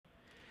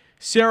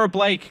Sarah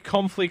Blake,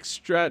 conflict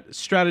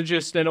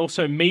strategist and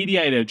also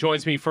mediator,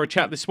 joins me for a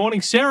chat this morning.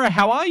 Sarah,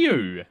 how are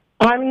you?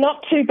 I'm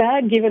not too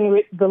bad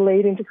given the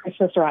lead into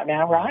Christmas right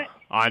now, right?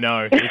 I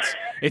know.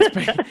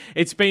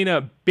 It's been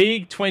a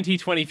big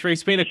 2023.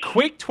 It's been a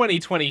quick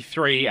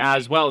 2023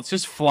 as well. It's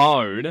just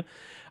flown.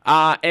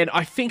 And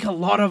I think a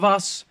lot of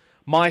us,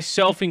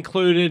 myself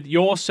included,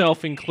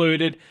 yourself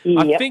included,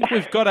 I Yep. think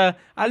we've got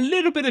a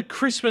little bit of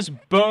Christmas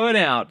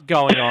burnout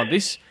going on.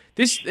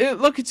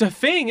 Look, it's a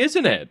thing,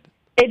 isn't it?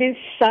 It is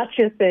such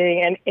a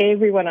thing, and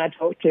everyone I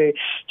talk to,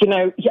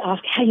 you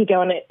ask how you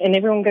going, and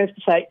everyone goes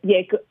to say,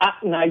 yeah, good.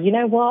 No, you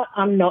know what?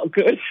 I'm not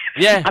good.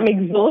 Yeah. I'm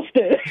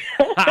exhausted.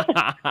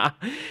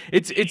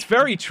 It's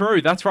very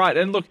true. That's right.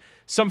 And look,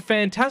 some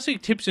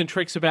fantastic tips and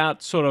tricks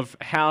about sort of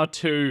how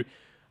to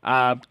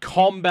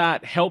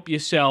help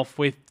yourself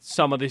with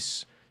some of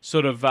this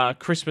sort of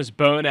Christmas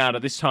burnout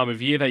at this time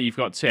of year that you've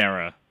got,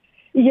 Sarah.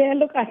 Yeah,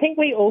 look, I think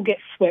we all get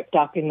swept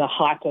up in the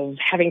hype of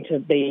having to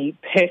be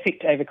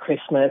perfect over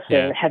Christmas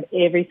and have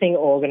everything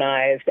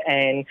organised.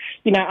 And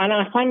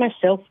I find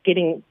myself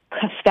getting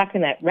stuck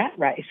in that rat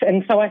race.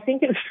 And so I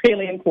think it's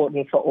really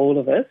important for all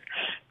of us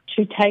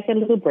to take a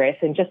little breath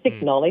and just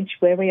acknowledge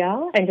where we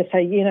are and to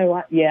say, you know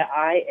what, yeah,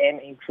 I am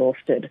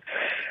exhausted.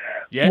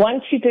 Yeah.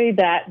 Once you do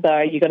that,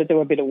 though, you've got to do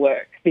a bit of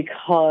work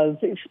because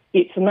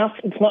it's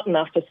not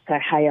enough just to say,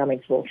 hey, I'm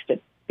exhausted,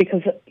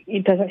 because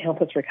it doesn't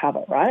help us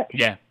recover, right?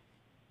 Yeah.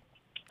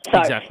 So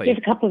exactly. Here's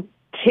a couple of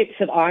tips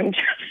that I'm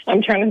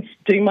trying to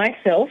do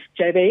myself,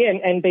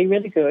 JB, and be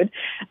really good.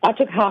 I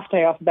took half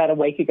day off about a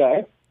week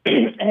ago,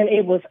 and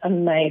it was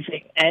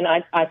amazing. And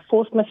I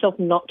forced myself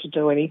not to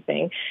do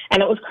anything,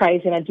 and it was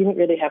crazy, and I didn't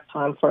really have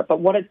time for it.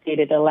 But what it did,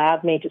 it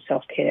allowed me to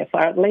self-care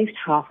for at least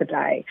half a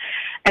day.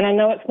 And I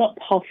know it's not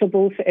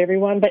possible for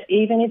everyone, but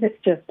even if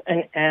it's just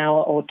an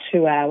hour or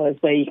 2 hours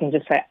where you can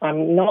just say,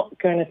 I'm not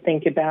going to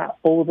think about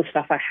all the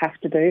stuff I have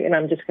to do, and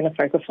I'm just going to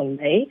focus on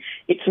me,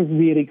 it's a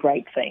really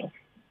great thing.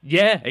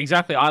 Yeah,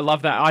 exactly. I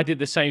love that. I did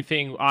the same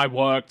thing. I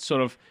worked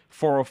sort of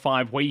 4 or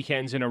 5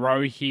 weekends in a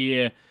row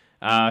here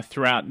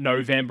throughout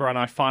November, and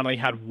I finally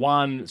had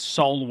one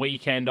sole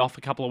weekend off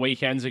a couple of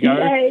weekends ago.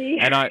 Yay.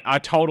 And I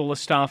told all the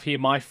staff here,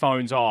 my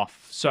phone's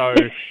off. So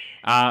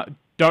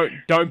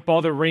don't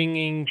bother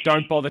ringing,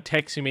 don't bother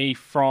texting me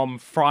from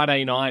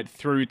Friday night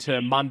through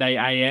to Monday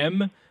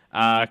AM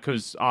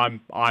because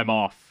I'm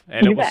off.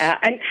 And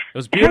it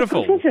was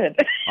beautiful.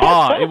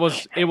 How good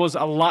was it?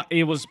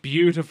 It was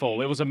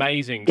beautiful. It was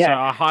amazing. Yeah. So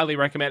I highly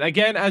recommend.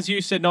 Again, as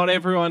you said, not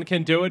everyone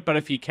can do it, but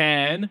if you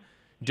can,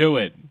 do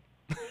it.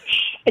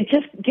 It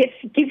just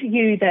gives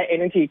you that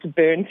energy to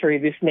burn through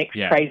this next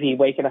crazy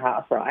week and a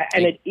half, right?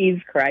 And it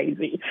is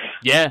crazy.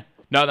 Yeah.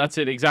 No, that's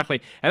it,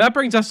 exactly. And that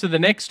brings us to the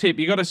next tip.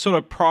 You got to sort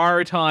of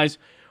prioritize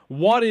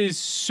what is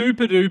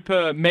super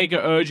duper mega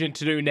urgent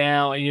to do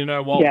now,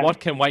 and what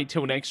can wait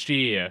till next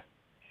year.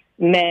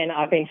 Man,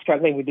 I've been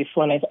struggling with this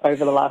one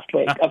over the last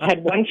week. I've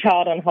had one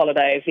child on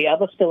holidays, the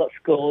other still at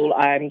school.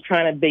 I'm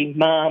trying to be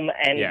mum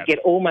and get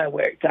all my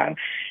work done.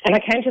 And I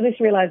came to this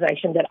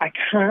realisation that I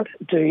can't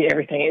do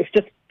everything. It's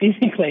just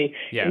physically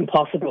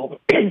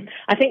impossible.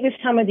 I think this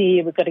time of the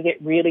year we've got to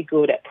get really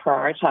good at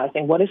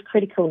prioritising what is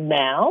critical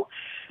now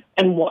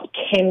and what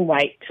can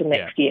wait till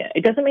next year.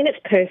 It doesn't mean it's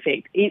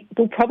perfect. It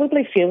will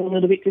probably feel a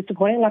little bit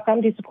disappointing. Like,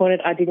 I'm disappointed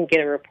I didn't get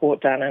a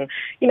report done. And,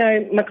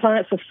 my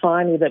clients are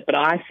fine with it, but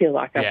I feel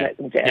like I've let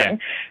them down. Yeah.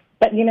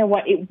 But you know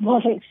what? It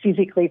wasn't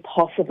physically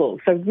possible.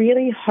 So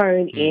really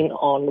hone in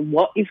on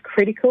what is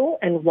critical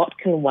and what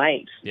can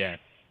wait. Yeah.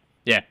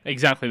 Yeah,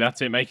 exactly.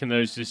 That's it. Making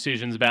those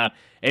decisions about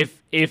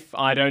if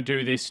I don't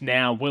do this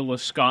now, will the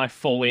sky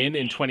fall in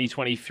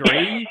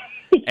 2023?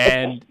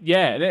 And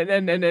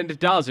and it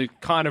does.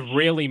 It kind of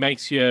really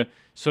makes you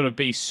sort of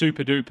be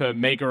super duper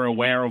mega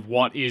aware of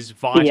what is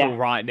vital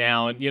right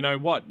now. And you know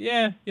what?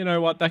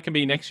 That can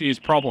be next year's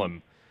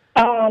problem.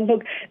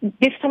 Look,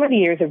 this time of the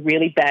year is a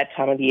really bad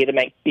time of the year to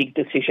make big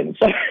decisions.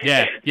 So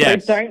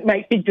don't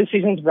make big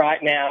decisions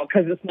right now,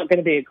 because it's not going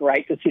to be a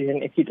great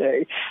decision if you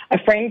do.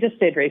 A friend just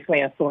said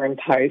recently, I saw him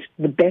post,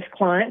 the best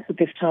clients at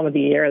this time of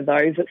the year are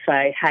those that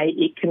say, hey,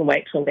 it can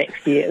wait till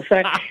next year.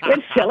 So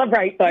let's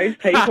celebrate those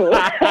people.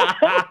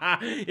 Yeah,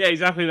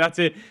 exactly. That's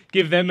it.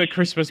 Give them a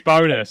Christmas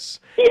bonus.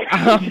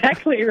 Yeah,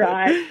 exactly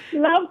right.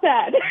 Love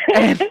that.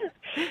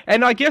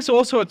 And I guess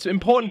also it's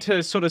important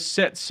to sort of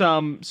set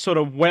some sort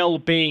of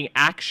well-being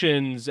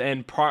actions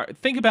and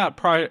think about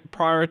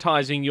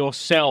prioritizing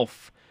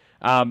yourself,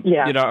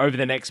 over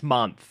the next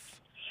month.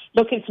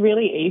 Look, it's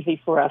really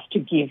easy for us to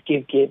give,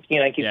 give to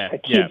our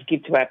kids,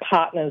 give to our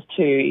partners,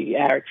 to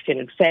our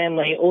extended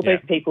family, all those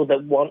people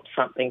that want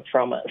something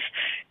from us.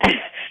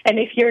 And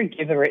if you're a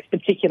giver, it's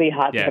particularly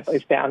hard to have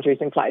those boundaries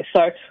in place.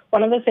 So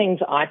one of the things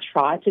I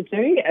try to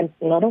do, and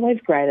I'm not always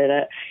great at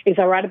it, is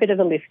I write a bit of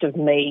a list of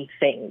me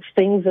things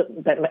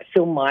that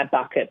fill my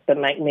bucket, that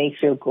make me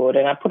feel good,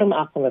 and I put them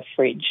up on the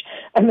fridge.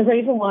 And the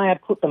reason why I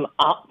put them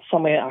up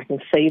somewhere I can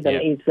see them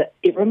is that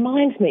it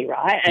reminds me,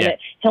 right? And it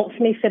helps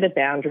me set a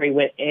boundary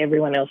whenever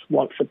everyone else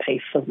wants a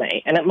piece of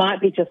me. And it might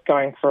be just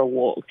going for a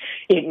walk.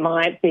 It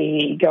might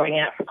be going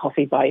out for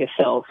coffee by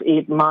yourself.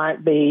 It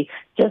might be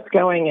just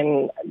going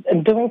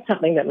and doing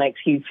something that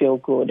makes you feel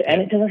good.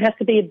 And it doesn't have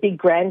to be a big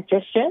grand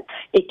gesture.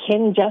 It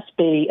can just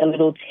be a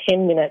little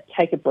 10-minute,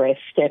 take a breath,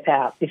 step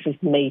out, this is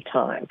me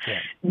time. Yeah.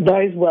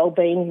 Those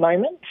well-being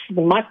moments,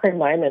 the micro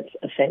moments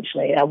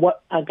essentially, are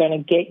what are going to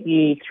get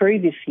you through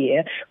this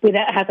year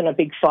without having a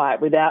big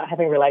fight, without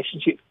having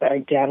relationships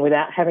break down,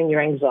 without having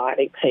your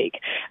anxiety peak.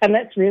 And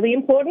that's really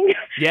important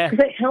because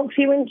it helps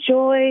you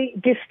enjoy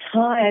this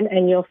time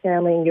and your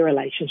family and your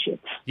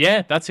relationships.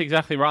 Yeah, that's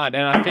exactly right.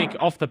 And I think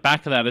off the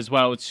back of that as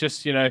well, it's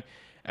just,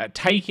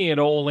 taking it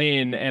all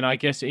in and I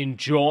guess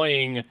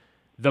enjoying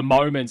the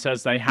moments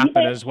as they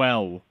happen as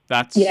well.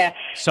 That's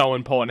so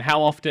important.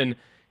 How often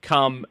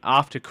come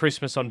after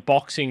Christmas on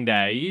Boxing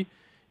Day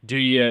do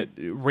you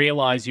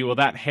realise you were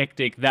that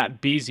hectic,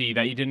 that busy,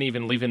 that you didn't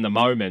even live in the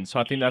moment? So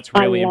I think that's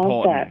really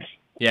important. That.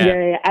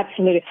 Yeah,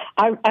 absolutely.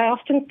 I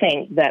often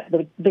think that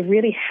the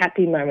really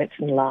happy moments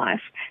in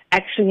life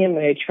actually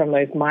emerge from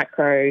those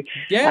micro,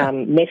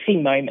 messy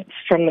moments,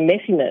 from the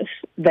messiness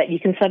that you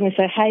can suddenly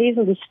say, hey,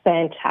 isn't this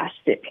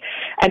fantastic?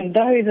 And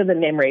those are the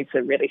memories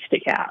that really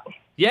stick out.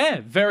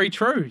 Yeah, very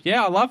true.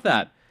 Yeah, I love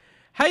that.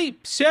 Hey,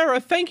 Sarah,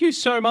 thank you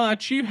so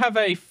much. You have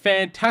a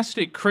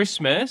fantastic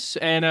Christmas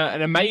and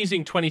an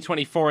amazing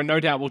 2024, and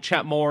no doubt we'll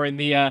chat more in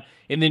the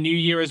new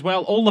year as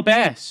well. All the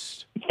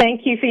best.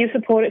 Thank you for your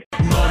support.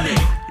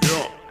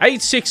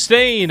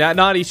 8:16 at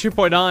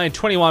 92.9,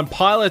 21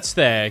 Pilots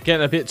there,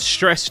 getting a bit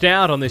stressed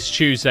out on this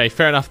Tuesday.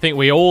 Fair enough, I think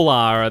we all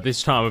are at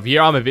this time of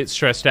year. I'm a bit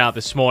stressed out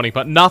this morning,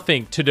 but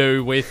nothing to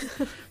do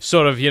with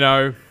sort of,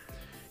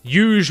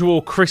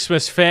 usual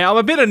Christmas fare. I'm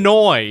a bit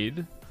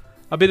annoyed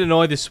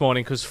this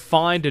morning because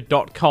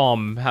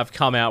Finder.com have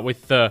come out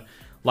with the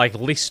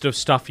list of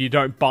stuff you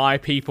don't buy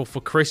people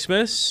for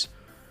Christmas.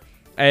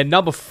 And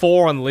number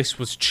 4 on the list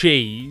was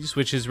cheese,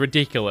 which is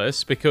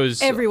ridiculous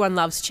because everyone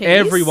loves cheese.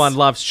 Everyone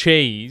loves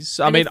cheese.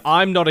 I mean,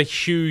 I'm not a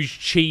huge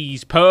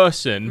cheese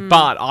person,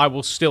 but I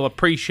will still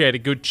appreciate a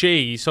good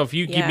cheese. So if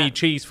you give me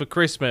cheese for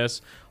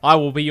Christmas, I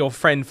will be your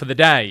friend for the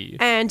day.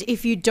 And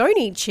if you don't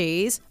eat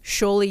cheese,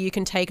 surely you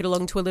can take it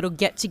along to a little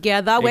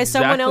get-together where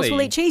someone else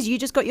will eat cheese. You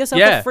just got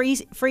yourself a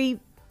free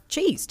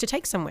cheese to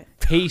take somewhere.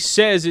 He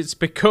says it's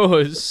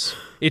because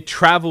it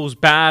travels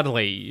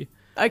badly.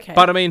 Okay.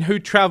 But, I mean, who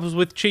travels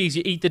with cheese?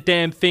 You eat the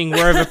damn thing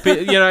wherever...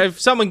 if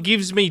someone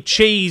gives me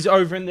cheese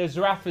over in the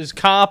Zarafa's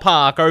car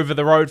park over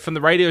the road from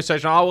the radio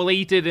station, I will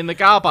eat it in the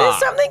car park.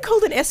 There's something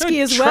called an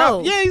esky as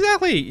well. Yeah,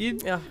 exactly.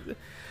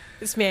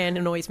 This man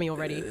annoys me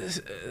already.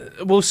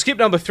 We'll skip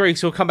number 3,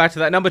 so we'll come back to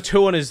that. Number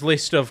 2 on his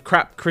list of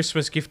crap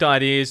Christmas gift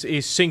ideas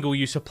is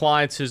single-use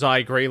appliances, I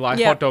agree,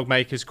 hot dog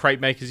makers,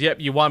 crepe makers. Yep,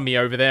 you won me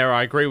over there.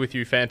 I agree with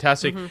you.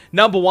 Fantastic.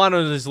 Number 1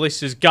 on his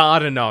list is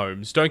garden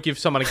gnomes. Don't give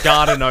someone a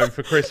garden gnome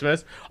for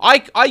Christmas.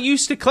 I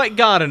used to collect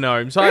garden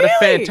gnomes. I had a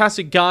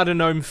fantastic garden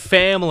gnome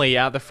family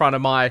out the front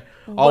of my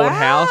old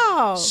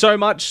house. So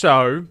much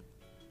so...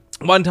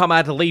 One time I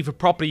had to leave a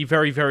property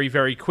very, very,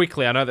 very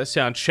quickly. I know that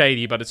sounds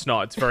shady, but it's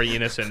not. It's very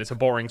innocent. It's a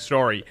boring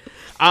story.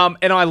 And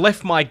I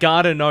left my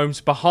garden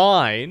gnomes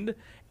behind,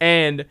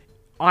 and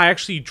I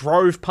actually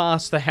drove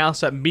past the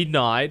house at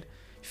midnight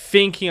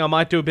thinking I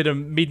might do a bit of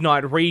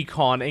midnight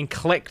recon and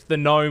collect the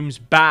gnomes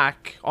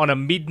back on a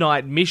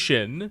midnight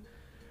mission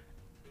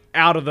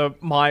out of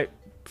my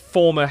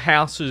former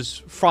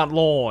house's front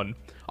lawn.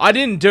 I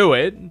didn't do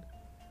it.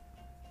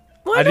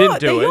 Why not?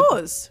 They're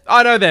yours.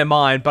 I know they're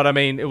mine, but I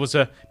mean, it was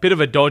a bit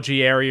of a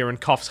dodgy area in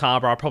Coffs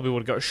Harbour. I probably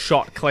would have got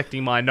shot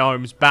collecting my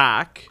gnomes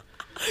back.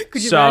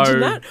 Could you imagine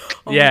that?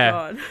 Oh yeah. My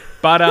God.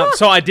 But,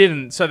 so I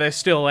didn't, so they're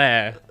still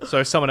there.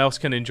 So someone else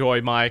can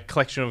enjoy my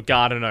collection of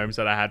garden gnomes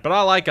that I had. But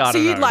I like garden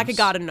gnomes. So you'd like a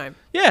garden gnome?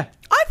 Yeah.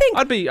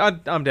 I think...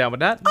 I'm down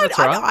with that. That's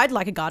all right. I'd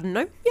like a garden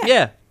gnome.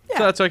 Yeah. So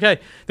that's okay.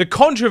 The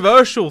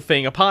controversial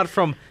thing, apart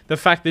from the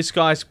fact this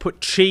guy's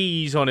put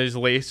cheese on his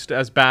list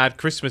as bad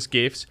Christmas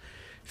gifts...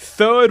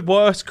 3rd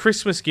worst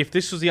Christmas gift.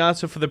 This was the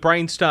answer for the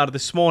brain starter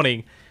this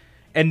morning.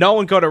 And no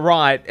one got it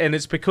right. And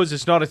it's because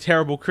it's not a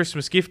terrible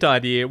Christmas gift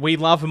idea. We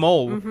love them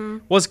all.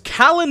 Was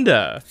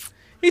calendar.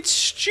 It's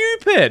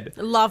stupid.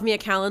 Love me a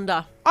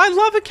calendar. I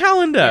love a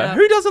calendar. Yeah.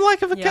 Who doesn't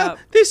like a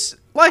calendar? This,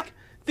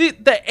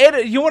 the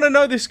edit. You want to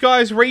know this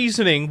guy's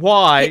reasoning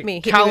why Hit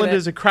me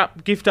calendar's a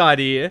crap gift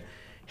idea?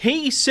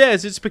 He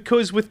says it's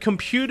because with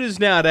computers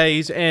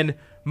nowadays and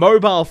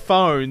mobile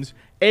phones...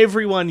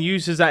 Everyone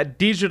uses that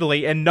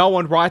digitally and no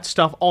one writes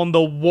stuff on the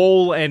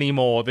wall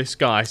anymore, this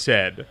guy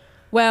said.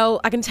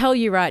 Well, I can tell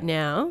you right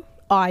now,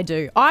 I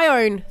do.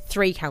 I own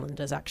 3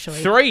 calendars,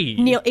 actually.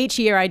 3? Each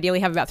year, I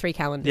ideally have about 3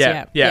 calendars.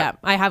 Yeah.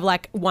 I have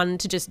one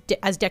to just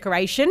as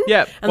decoration.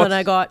 Yeah. And then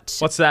I got...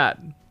 What's that?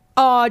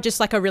 Oh, just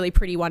like a really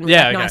pretty one with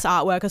nice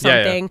artwork or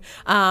something.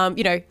 I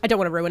don't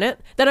want to ruin it.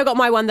 Then I got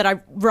my one that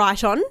I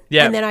write on.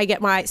 Yeah. And then I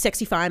get my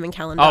sexy fireman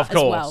calendar as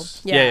well. Of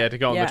course. Yeah, to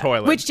go on the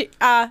toilet. Which,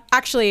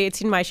 actually,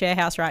 it's in my share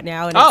house right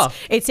now. And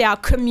it's our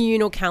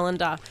communal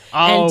calendar.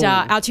 And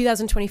our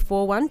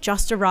 2024 one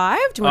just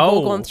arrived. We've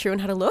all gone through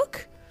and had a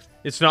look.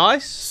 It's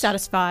nice.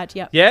 Satisfied.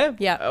 Yep. Yeah.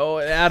 Yeah. Oh,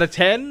 out of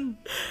 10.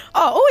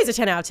 Oh, always a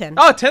 10 out of 10.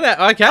 Oh, 10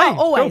 out. Okay. Oh,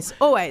 always,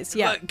 cool. always.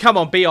 Yeah. Come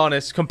on, be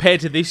honest. Compared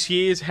to this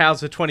year's,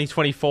 how's the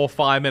 2024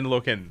 firemen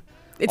looking?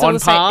 It's all the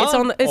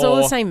same. It's all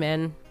the same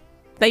men.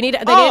 They need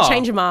to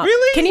change them up.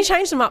 Really? Can you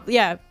change them up?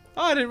 Yeah.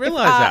 Oh, I didn't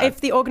realize that.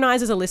 If the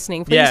organisers are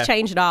listening, please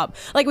change it up.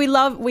 Like we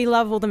love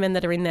all the men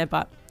that are in there,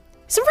 but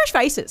some fresh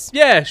faces.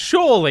 Yeah,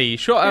 surely.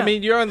 Sure. Yeah. I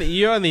mean, you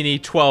only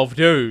need 12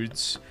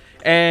 dudes.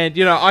 And,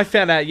 you know, I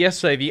found out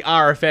yesterday the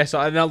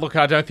RFS, now look,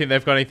 I don't think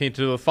they've got anything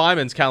to do with the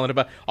fireman's calendar,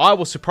 but I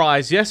was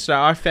surprised yesterday.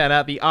 I found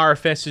out the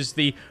RFS is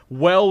the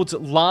world's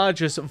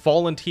largest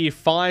volunteer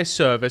fire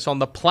service on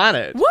the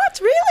planet. What?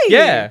 Really?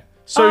 Yeah.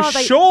 So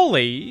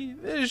surely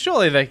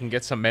they can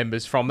get some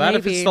members from that. Maybe.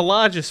 If it's the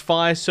largest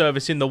fire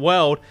service in the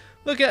world,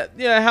 look at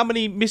how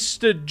many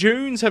Mr.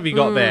 Junes have you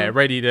got there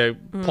ready to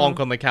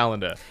plonk on the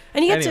calendar.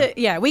 And you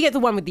get we get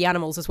the one with the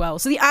animals as well.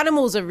 So the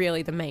animals are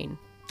really the main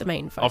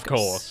focus. Of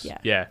course.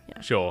 Yeah,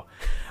 sure.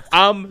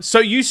 So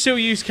you still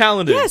use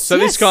calendars. Yes, so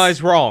this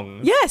guy's wrong.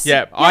 Yes.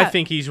 Yeah, I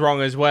think he's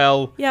wrong as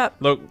well. Yeah.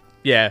 Look,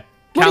 yeah.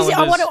 I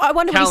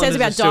wonder what he says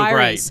about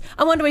diaries.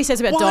 I wonder what he says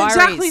about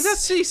diaries.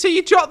 Exactly. So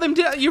you jot them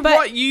down. You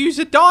use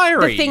a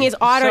diary. The thing is,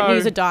 I don't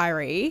use a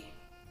diary.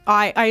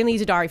 I only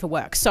use a diary for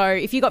work. So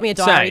if you got me a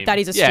diary, that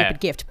is a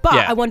stupid gift. But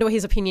I wonder what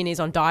his opinion is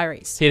on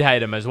diaries. He'd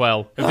hate him as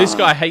well. If this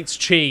guy hates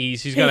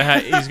cheese, he's gonna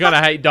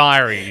hate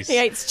diaries. He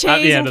hates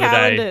cheese and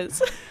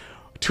calendars.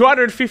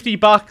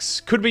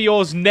 $250 could be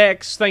yours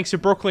next. Thanks to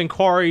Brooklyn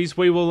Quarries,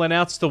 we will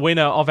announce the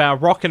winner of our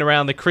Rockin'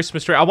 Around the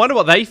Christmas Tree. I wonder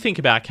what they think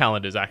about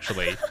calendars,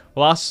 actually.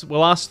 We'll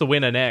ask the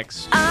winner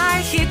next.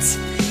 I hit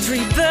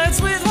 3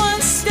 birds with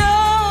 1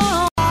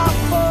 stone.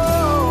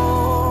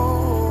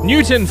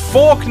 Newton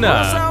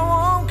Faulkner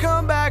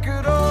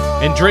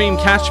and Dream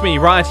Catch Me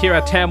right here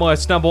at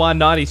Tamworth's number 1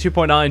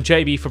 92.9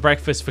 JB for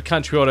breakfast for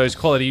Country Autos,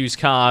 quality used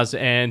cars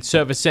and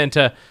service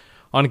centre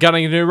on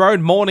Gunning Road.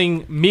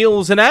 Morning,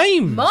 Meals and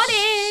Ames.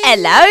 Morning.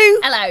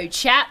 Hello,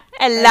 chap.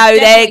 Hello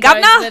there,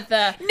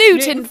 Governor.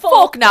 Newton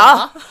Faulkner.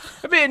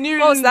 A bit of Newton.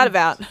 What was that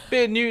about?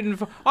 Bit of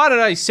Newton. I don't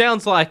know. He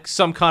sounds like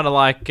some kind of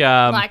like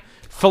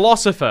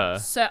philosopher.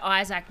 Sir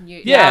Isaac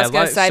Newton. Yeah, I was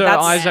going to say Sir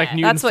Isaac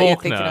Newton that's what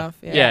Faulkner. you're thinking of.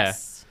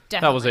 Yes,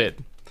 that was it.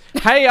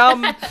 Hey,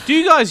 do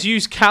you guys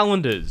use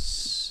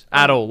calendars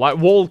at all? Like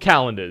wall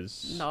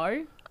calendars?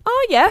 No.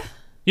 Oh, yeah.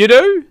 You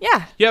do?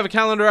 Yeah. You have a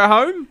calendar at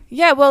home?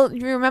 Yeah, well,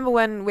 you remember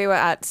when we were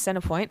at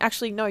Centrepoint?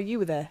 Actually, no, you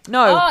were there.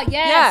 No. Oh,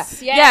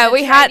 yes. Yeah,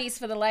 we had...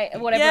 for the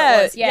whatever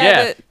it was.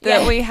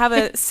 Yeah. We have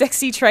a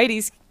sexy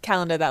tradies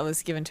calendar that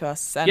was given to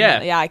us. And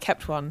I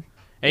kept one.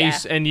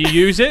 And you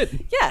use it?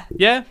 Yeah.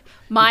 Yeah?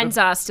 Mine's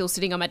still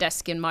sitting on my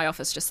desk in my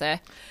office just there.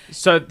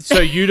 So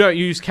you don't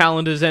use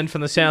calendars then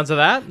from the sounds of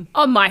that?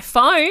 On my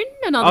phone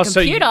and on the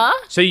computer.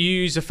 So you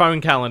use a phone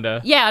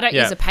calendar? Yeah, I don't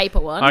use a paper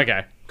one.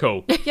 Okay.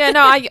 Cool. Yeah,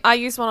 no, I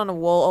use one on a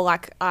wall, or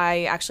like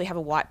I actually have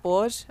a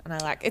whiteboard, and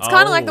it's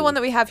kind of like the one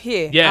that we have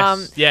here.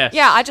 Yes, yes.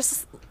 Yeah, I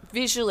just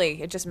visually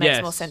it just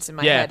makes more sense in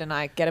my head, and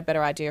I get a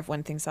better idea of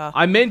when things are.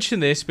 I mention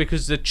this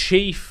because the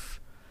chief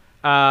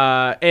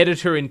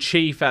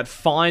editor-in-chief at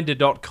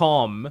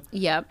Finder.com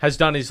has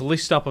done his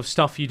list up of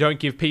stuff you don't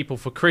give people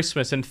for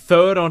Christmas, and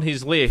third on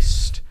his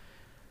list.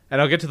 And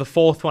I'll get to the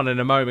fourth one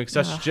in a moment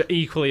because that's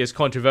equally as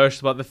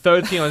controversial. But the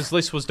third thing on his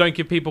list was don't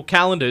give people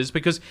calendars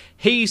because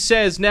he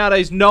says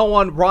nowadays no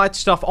one writes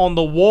stuff on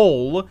the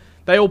wall.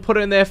 They all put it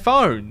in their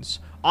phones.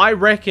 I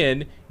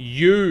reckon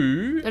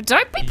you...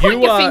 Don't be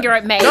pointing your finger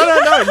at me.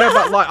 No,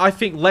 but like I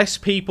think less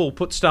people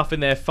put stuff in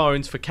their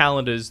phones for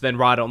calendars than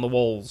write it on the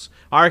walls.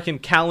 I reckon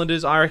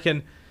calendars,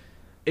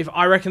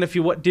 if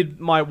you did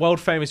my world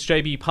famous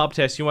JB pub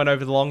test, you went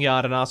over the long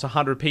yard and asked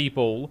 100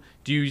 people,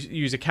 do you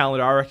use a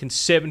calendar? I reckon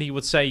 70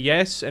 would say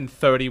yes and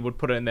 30 would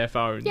put it in their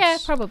phones. Yeah,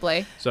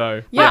 probably.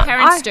 So my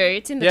parents do.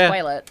 It's in the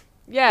toilet.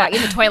 Yeah. Like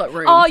in the toilet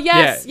room. Oh,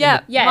 yes.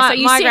 Yeah. So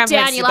you sit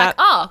down, you're like,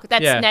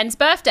 that's Nan's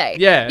birthday.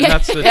 Yeah,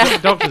 that's the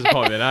doctor's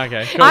appointment.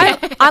 Okay, cool.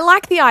 I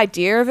like the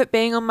idea of it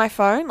being on my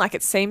phone. Like,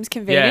 it seems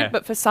convenient,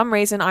 but for some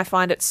reason, I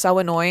find it so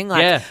annoying.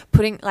 Like,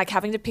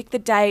 having to pick the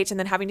date and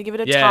then having to give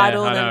it a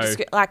title. And then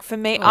just, for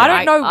me, I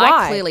don't know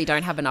why. I clearly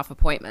don't have enough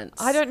appointments.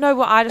 I don't know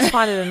why. I just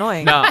find it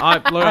annoying. No, I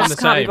just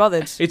can't be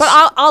bothered. But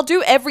I'll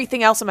do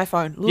everything else on my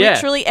phone.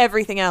 Literally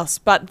everything else.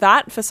 But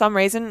that, for some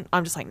reason,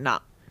 I'm just like, nah.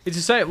 It's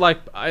the same,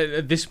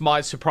 this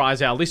might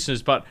surprise our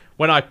listeners, but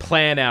when I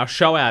plan our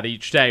show out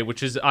each day,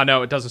 which is, I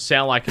know it doesn't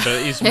sound like it, but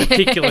it is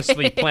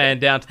meticulously planned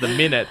down to the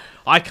minute.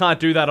 I can't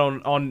do that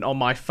on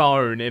my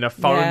phone, in a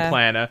phone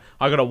planner.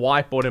 I got a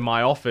whiteboard in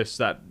my office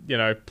that,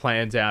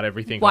 plans out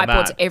everything on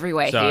that. Whiteboards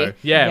everywhere here.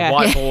 Yeah,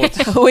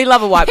 whiteboards. We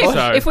love a whiteboard.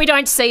 So, if we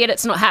don't see it,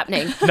 it's not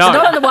happening. No. It's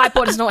not on the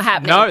whiteboard, it's not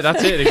happening. No,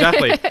 that's it,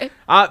 exactly.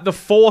 The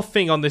fourth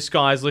thing on this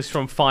guy's list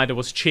from Finder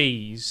was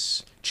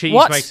cheese. Cheese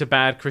makes a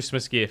bad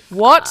Christmas gift.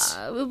 What?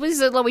 Are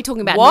we talking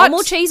about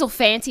normal cheese or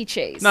fancy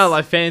cheese? No,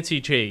 like fancy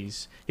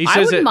cheese. I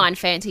wouldn't mind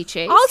fancy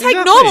cheese. I'll take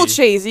normal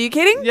cheese. Are you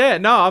kidding? Yeah,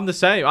 no, I'm the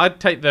same. I'd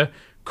take the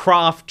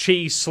Kraft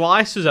cheese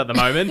slices at the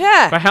moment.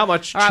 Yeah. But how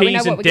much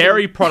cheese and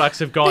dairy products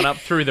have gone up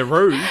through the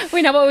roof.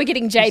 We know what we're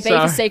getting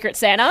JB for Secret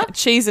Santa.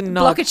 Cheese and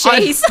block of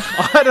cheese.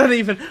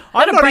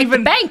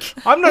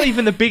 I'm not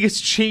even the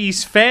biggest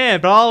cheese fan,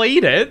 but I'll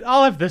eat it.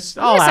 I'll have this.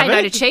 I'll have say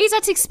no to cheese.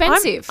 That's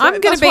expensive.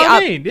 I'm going to be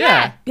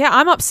up. Yeah,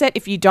 I'm upset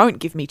if you don't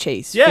give me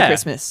cheese for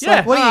Christmas. Yeah.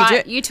 Like, what do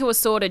you do? You two are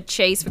sorted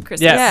cheese for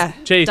Christmas. Yeah.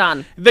 Cheese.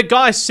 Done. The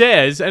guy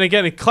says, and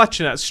again,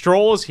 clutching at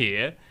straws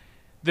here,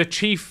 the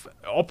chief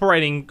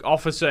operating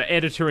officer,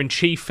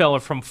 editor-in-chief fella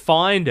from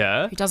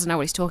Finder... He doesn't know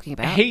what he's talking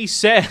about. He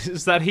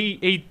says that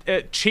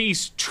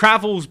cheese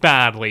travels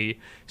badly.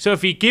 So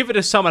if you give it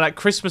to someone at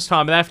Christmas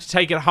time and they have to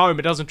take it home,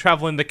 it doesn't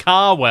travel in the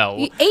car well.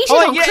 You eat it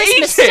on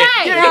Christmas Day.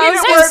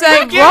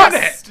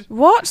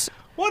 What?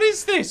 What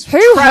is this?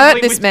 Who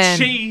hurt this man?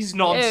 Cheese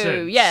nonsense.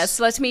 Oh, yes.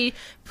 Let me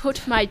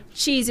put my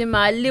cheese in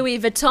my Louis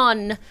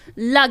Vuitton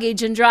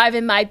luggage and drive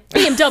in my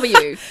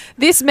BMW.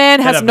 This man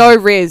has no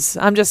riz.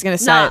 I'm just going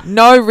to say it.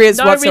 No riz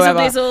whatsoever.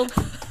 No rizzle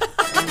dizzle.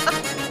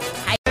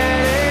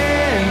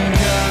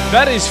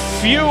 That is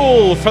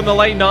Fuel from the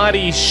late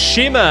 90s.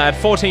 Shimmer at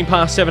 14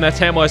 past 7 at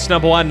Tamworth's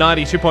number 1,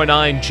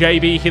 92.9.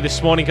 JB here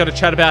this morning. Got to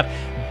chat about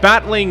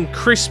battling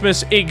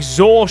Christmas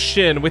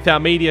exhaustion with our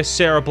media,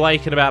 Sarah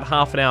Blake, in about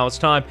half an hour's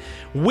time.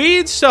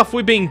 Weird stuff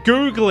we've been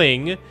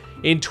Googling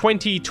in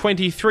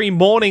 2023.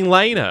 Morning,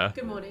 Lena.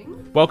 Good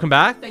morning. Welcome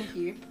back. Thank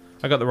you.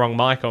 I got the wrong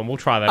mic on. We'll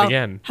try that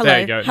again. Hello. There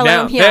you go. Hello,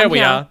 now, I'm here, there I'm we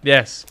here. are.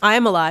 Yes. I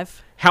am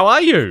alive. How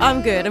are you?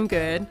 I'm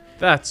good.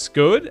 That's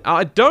good.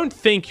 I don't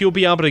think you'll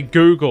be able to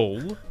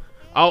Google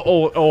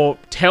or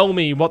tell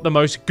me what the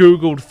most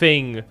Googled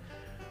thing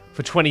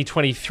for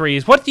 2023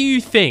 is. What do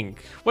you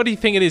think? What do you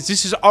think it is?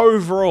 This is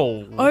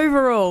overall.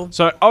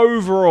 So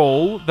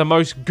overall, the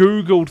most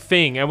Googled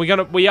thing, and we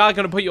are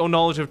gonna put your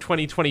knowledge of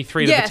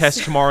 2023 to the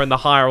test tomorrow in the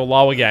higher or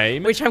lower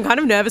game, which I'm kind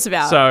of nervous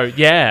about. So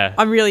yeah,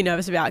 I'm really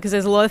nervous about because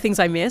there's a lot of things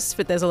I missed,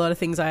 but there's a lot of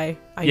things I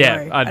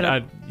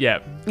know.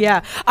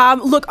 Yeah.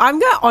 Look, I'm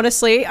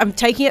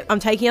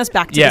taking us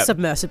back to the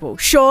submersible.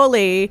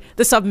 Surely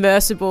the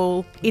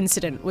submersible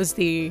incident was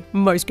the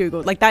most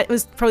Googled. Like that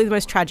was probably the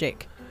most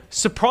tragic.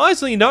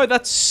 Surprisingly, no,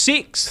 that's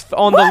 6th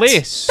on the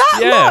list.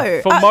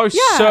 Low? For most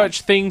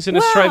search things in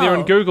Australia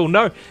on Google.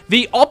 No,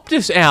 the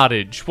Optus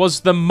outage was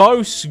the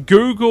most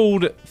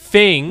Googled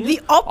thing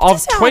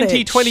of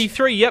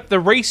 2023. Yep, the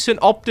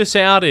recent Optus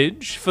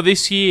outage for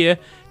this year,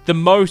 the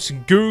most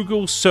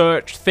Google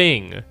search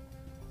thing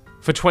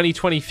for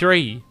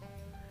 2023.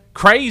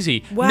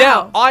 Crazy. Wow.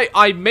 Now,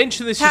 I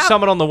mentioned this to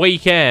someone on the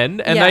weekend,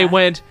 and they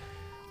went,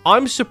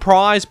 I'm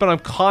surprised, but I'm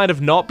kind of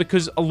not,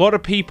 because a lot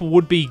of people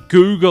would be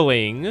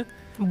Googling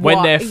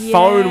when their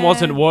phone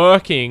wasn't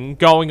working,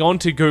 going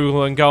onto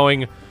Google and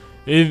going,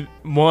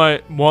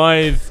 why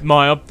is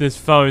my Optus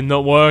phone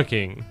not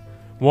working?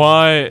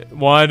 Why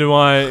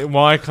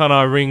can't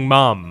I ring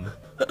mum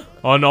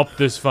on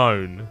Optus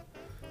phone?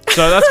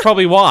 So that's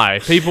probably why.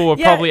 People were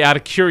probably out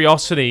of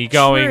curiosity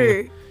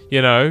going,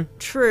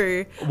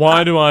 True.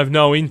 Why do I have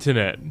no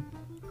internet?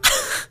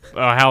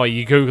 How are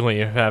you Googling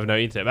if you have no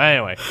internet? But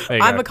anyway, there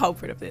you I'm go. a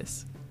culprit of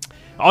this.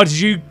 Oh, did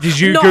you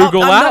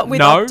Google that? Not with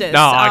Optus,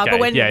 no, okay.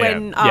 But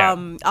when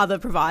other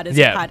providers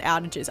have had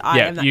outages, I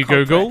am that culprit.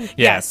 Google? Yeah.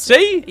 Yes.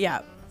 See?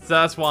 Yeah. So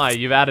that's why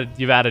you've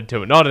added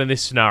to it. Not in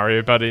this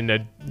scenario, but in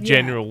a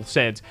general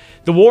sense.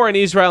 The war in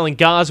Israel and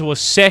Gaza was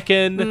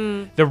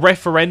 2nd. The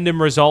referendum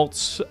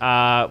results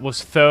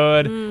was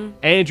 3rd.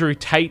 Andrew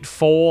Tate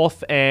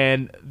 4th,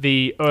 and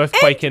the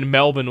earthquake in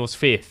Melbourne was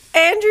 5th.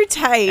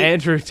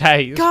 Andrew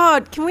Tate.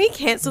 God, can we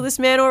cancel this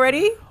man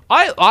already?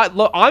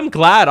 Look, I'm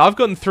glad I've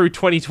gotten through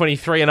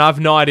 2023 and I've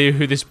no idea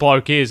who this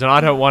bloke is, and I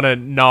don't want to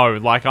know.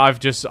 Like I've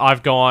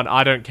gone,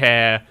 I don't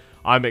care.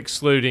 I'm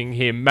excluding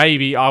him.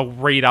 Maybe I'll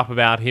read up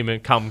about him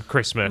and come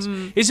Christmas.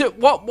 Is it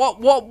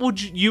what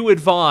would you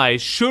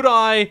advise? Should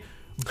I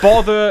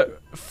bother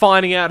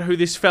finding out who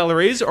this fella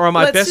is, or am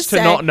I best to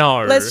not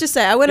know? Let's just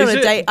say I went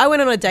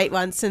on a date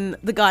once, and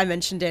the guy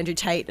mentioned Andrew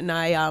Tate, and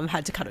I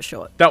had to cut it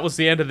short. That was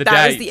the end of the date.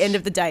 That was the end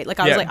of the date.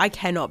 Like I was like, I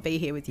cannot be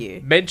here with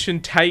you.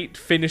 Mention Tate,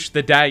 finish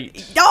the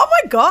date. Oh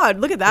my God,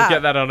 look at that. We'll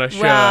get that on a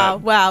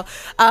shirt. Wow.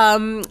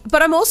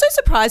 But I'm also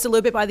surprised a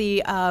little bit by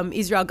the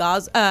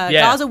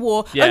Gaza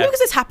war. Only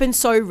because it's happened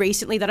so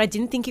recently that I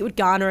didn't think it would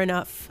garner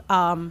enough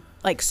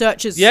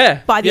searches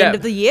by the end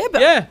of the year,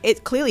 but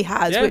it clearly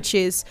has, which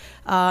is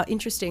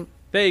interesting.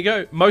 There you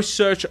go. Most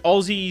search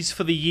Aussies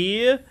for the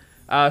year.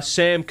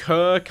 Sam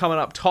Kerr coming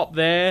up top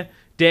there.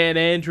 Dan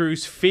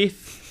Andrews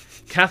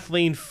 5th.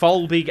 Kathleen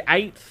Folbig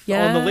 8th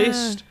on the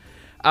list.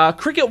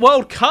 Cricket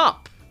World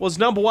Cup was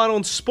number 1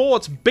 on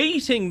sports,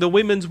 beating the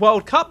Women's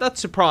World Cup. That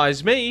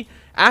surprised me.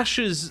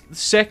 Ashes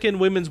 2nd,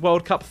 Women's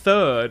World Cup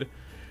 3rd.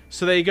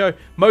 So there you go.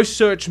 Most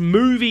searched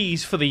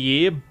movies for the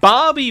year.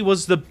 Barbie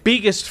was the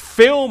biggest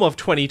film of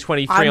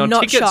 2023 on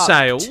ticket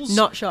sales.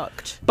 Not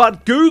shocked.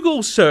 But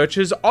Google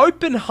searches,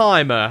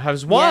 Oppenheimer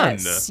has won.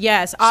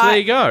 Yes. So there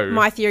you go.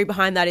 My theory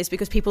behind that is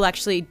because people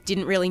actually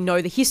didn't really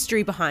know the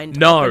history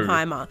behind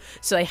Oppenheimer.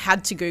 So they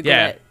had to Google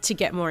it to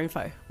get more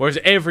info. Whereas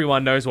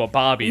everyone knows what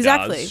Barbie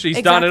does.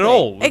 She's done it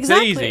all. It's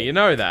easy. You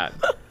know that.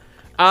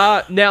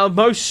 Now,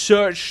 most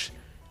searched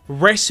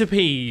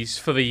recipes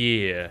for the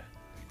year.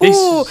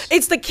 Ooh,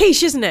 it's the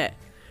quiche, isn't it?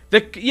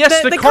 The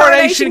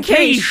coronation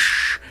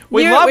quiche.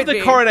 We love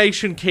the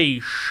coronation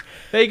quiche.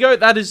 There you go.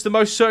 That is the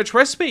most searched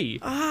recipe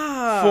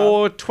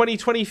for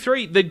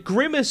 2023. The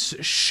Grimace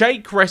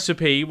shake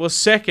recipe was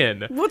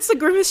second. What's the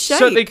Grimace shake?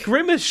 So the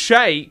Grimace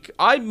shake,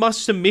 I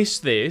must have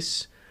missed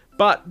this,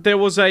 but there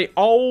was a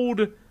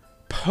old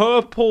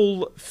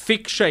purple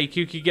thick shake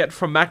you could get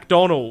from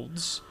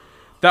McDonald's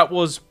that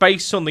was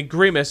based on the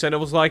Grimace, and it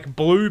was like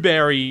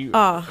blueberry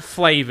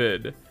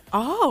flavored.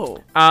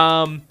 Oh.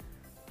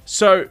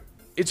 So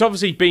it's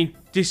obviously been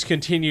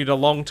discontinued a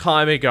long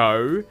time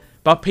ago,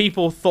 but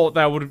people thought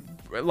they would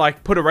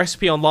like put a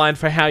recipe online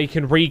for how you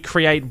can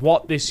recreate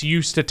what this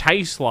used to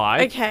taste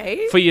like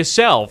for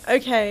yourself.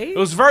 Okay. It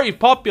was very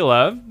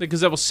popular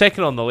because it was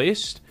second on the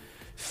list.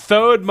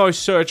 Third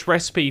most searched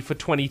recipe for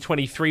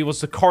 2023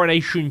 was the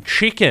coronation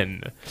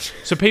chicken.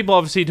 So people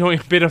obviously doing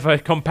a bit of a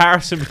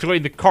comparison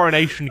between the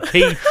coronation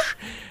quiche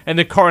and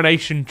the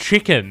coronation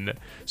chicken.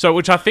 So,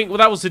 which I think,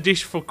 that was the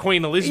dish for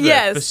Queen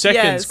Elizabeth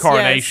II's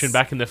coronation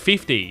back in the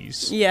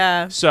 50s.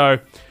 Yeah. So,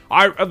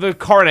 the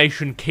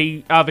coronation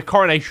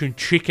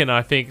chicken,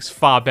 I think, is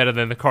far better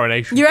than the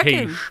coronation quiche.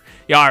 Reckon?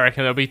 Yeah, I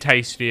reckon it'll be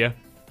tastier.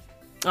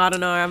 I don't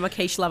know. I'm a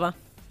quiche lover.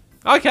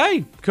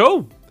 Okay,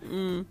 cool.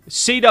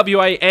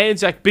 CWA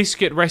Anzac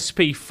biscuit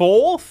recipe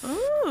fourth.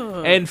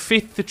 And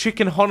fifth, the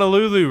chicken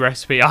Honolulu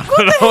recipe. I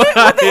don't know what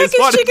that is.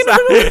 What the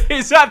heck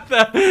is chicken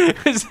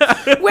Honolulu? Is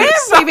that Where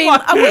have we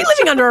been? Are we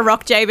living under a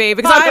rock, JB?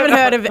 Because I haven't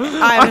heard of it.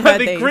 I haven't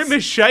heard the these.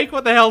 Grimace shake?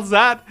 What the hell's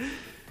that?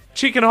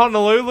 Chicken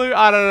Honolulu?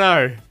 I don't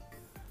know.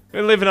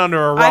 We're living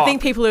under a rock. I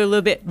think people are a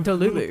little bit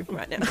delulu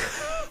right now.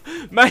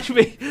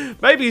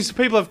 Maybe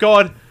people have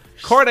gone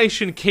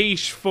coronation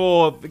quiche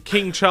for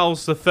King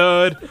Charles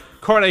III,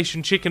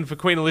 coronation chicken for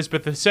Queen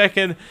Elizabeth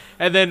II,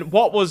 and then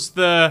what was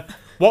the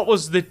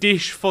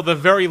dish for the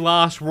very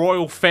last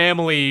royal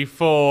family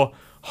for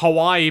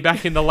Hawaii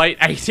back in the late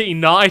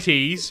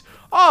 1890s?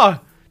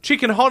 Oh,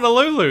 chicken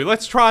Honolulu.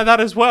 Let's try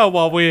that as well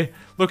while we're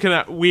looking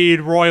at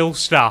weird royal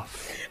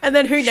stuff. And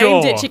then who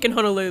named it Chicken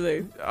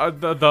Honolulu?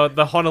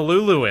 The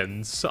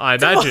Honoluluans, I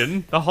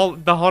imagine. the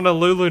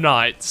Honolulu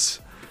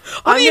Knights.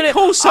 What do you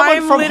call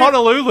someone from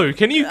Honolulu?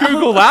 Can you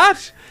Google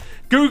that?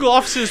 Google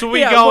officers will be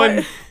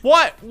going,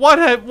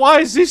 why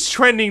is this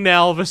trending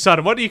now all of a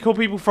sudden? What do you call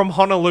people from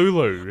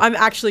Honolulu? I'm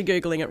actually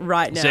Googling it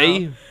right now.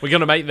 See? We're going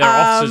to make their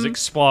officers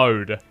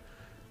explode.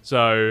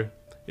 So,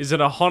 is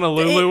it a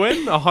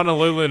Honoluluan? A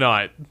Honolulu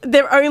Knight?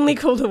 They're only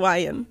called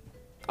Hawaiian.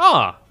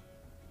 Oh,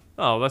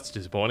 that's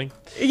disappointing.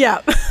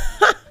 Yeah.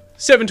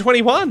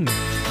 7:21.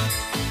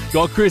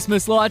 Got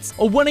Christmas lights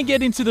or want to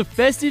get into the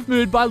festive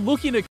mood by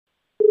looking at...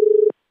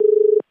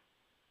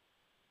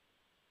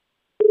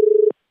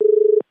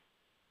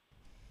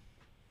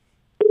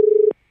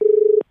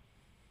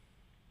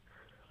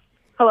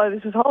 Hello,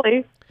 this is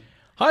Holly.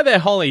 Hi there,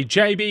 Holly.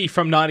 JB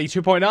from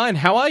 92.9.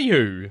 How are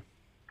you?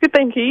 Good,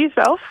 thank you.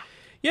 Yourself?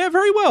 Yeah,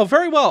 very well,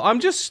 very well. I'm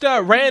just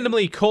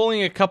randomly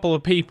calling a couple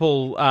of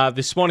people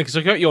this morning because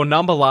I got your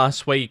number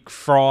last week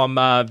from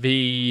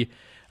the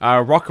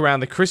Rock Around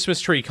the Christmas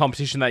Tree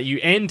competition that you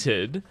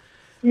entered.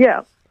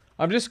 Yeah.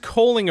 I'm just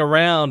calling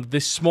around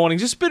this morning,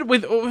 just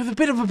with a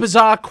bit of a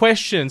bizarre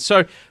question.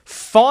 So,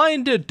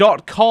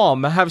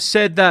 Finder.com have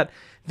said that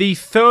the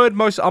third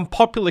most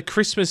unpopular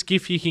Christmas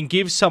gift you can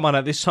give someone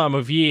at this time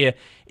of year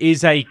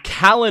is a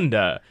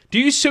calendar. Do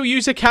you still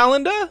use a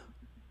calendar?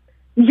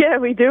 Yeah,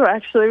 we do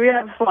actually. We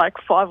have like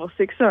 5 or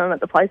 6 of them at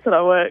the place that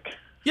I work.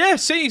 Yeah,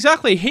 see,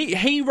 exactly.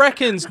 He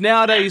reckons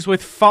nowadays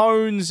with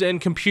phones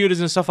and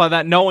computers and stuff like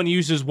that, no one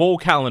uses wall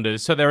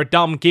calendars, so they're a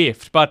dumb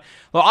gift. But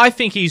look, I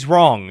think he's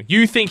wrong.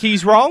 You think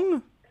he's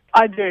wrong?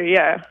 I do,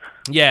 yeah.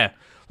 Yeah.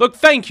 Look,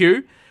 thank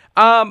you.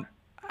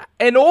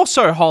 And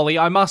also, Holly,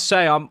 I must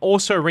say, I'm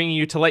also ringing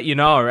you to let you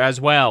know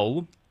as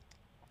well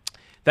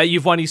that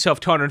you've won yourself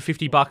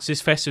 $250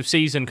 this festive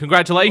season.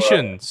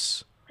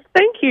 Congratulations.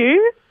 Thank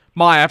you.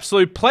 My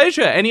absolute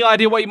pleasure. Any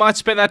idea what you might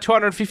spend that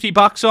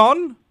 $250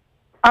 on?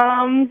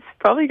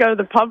 Probably go to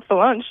the pub for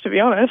lunch, to be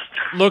honest.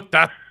 Look,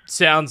 that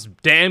sounds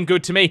damn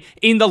good to me.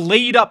 In the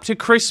lead up to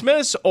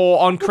Christmas or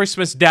on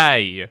Christmas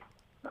Day?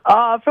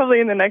 Probably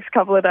in the next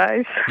couple of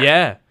days.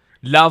 Yeah,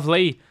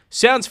 lovely.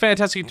 Sounds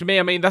fantastic to me.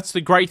 I mean, that's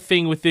the great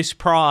thing with this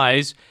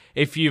prize.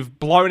 If you've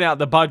blown out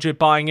the budget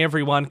buying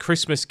everyone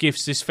Christmas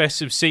gifts this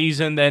festive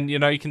season, then, you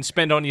know, you can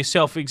spend on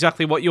yourself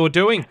exactly what you're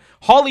doing.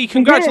 Holly,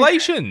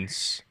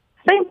 congratulations.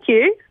 Thank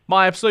you.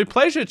 My absolute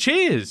pleasure.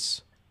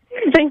 Cheers.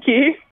 Thank you.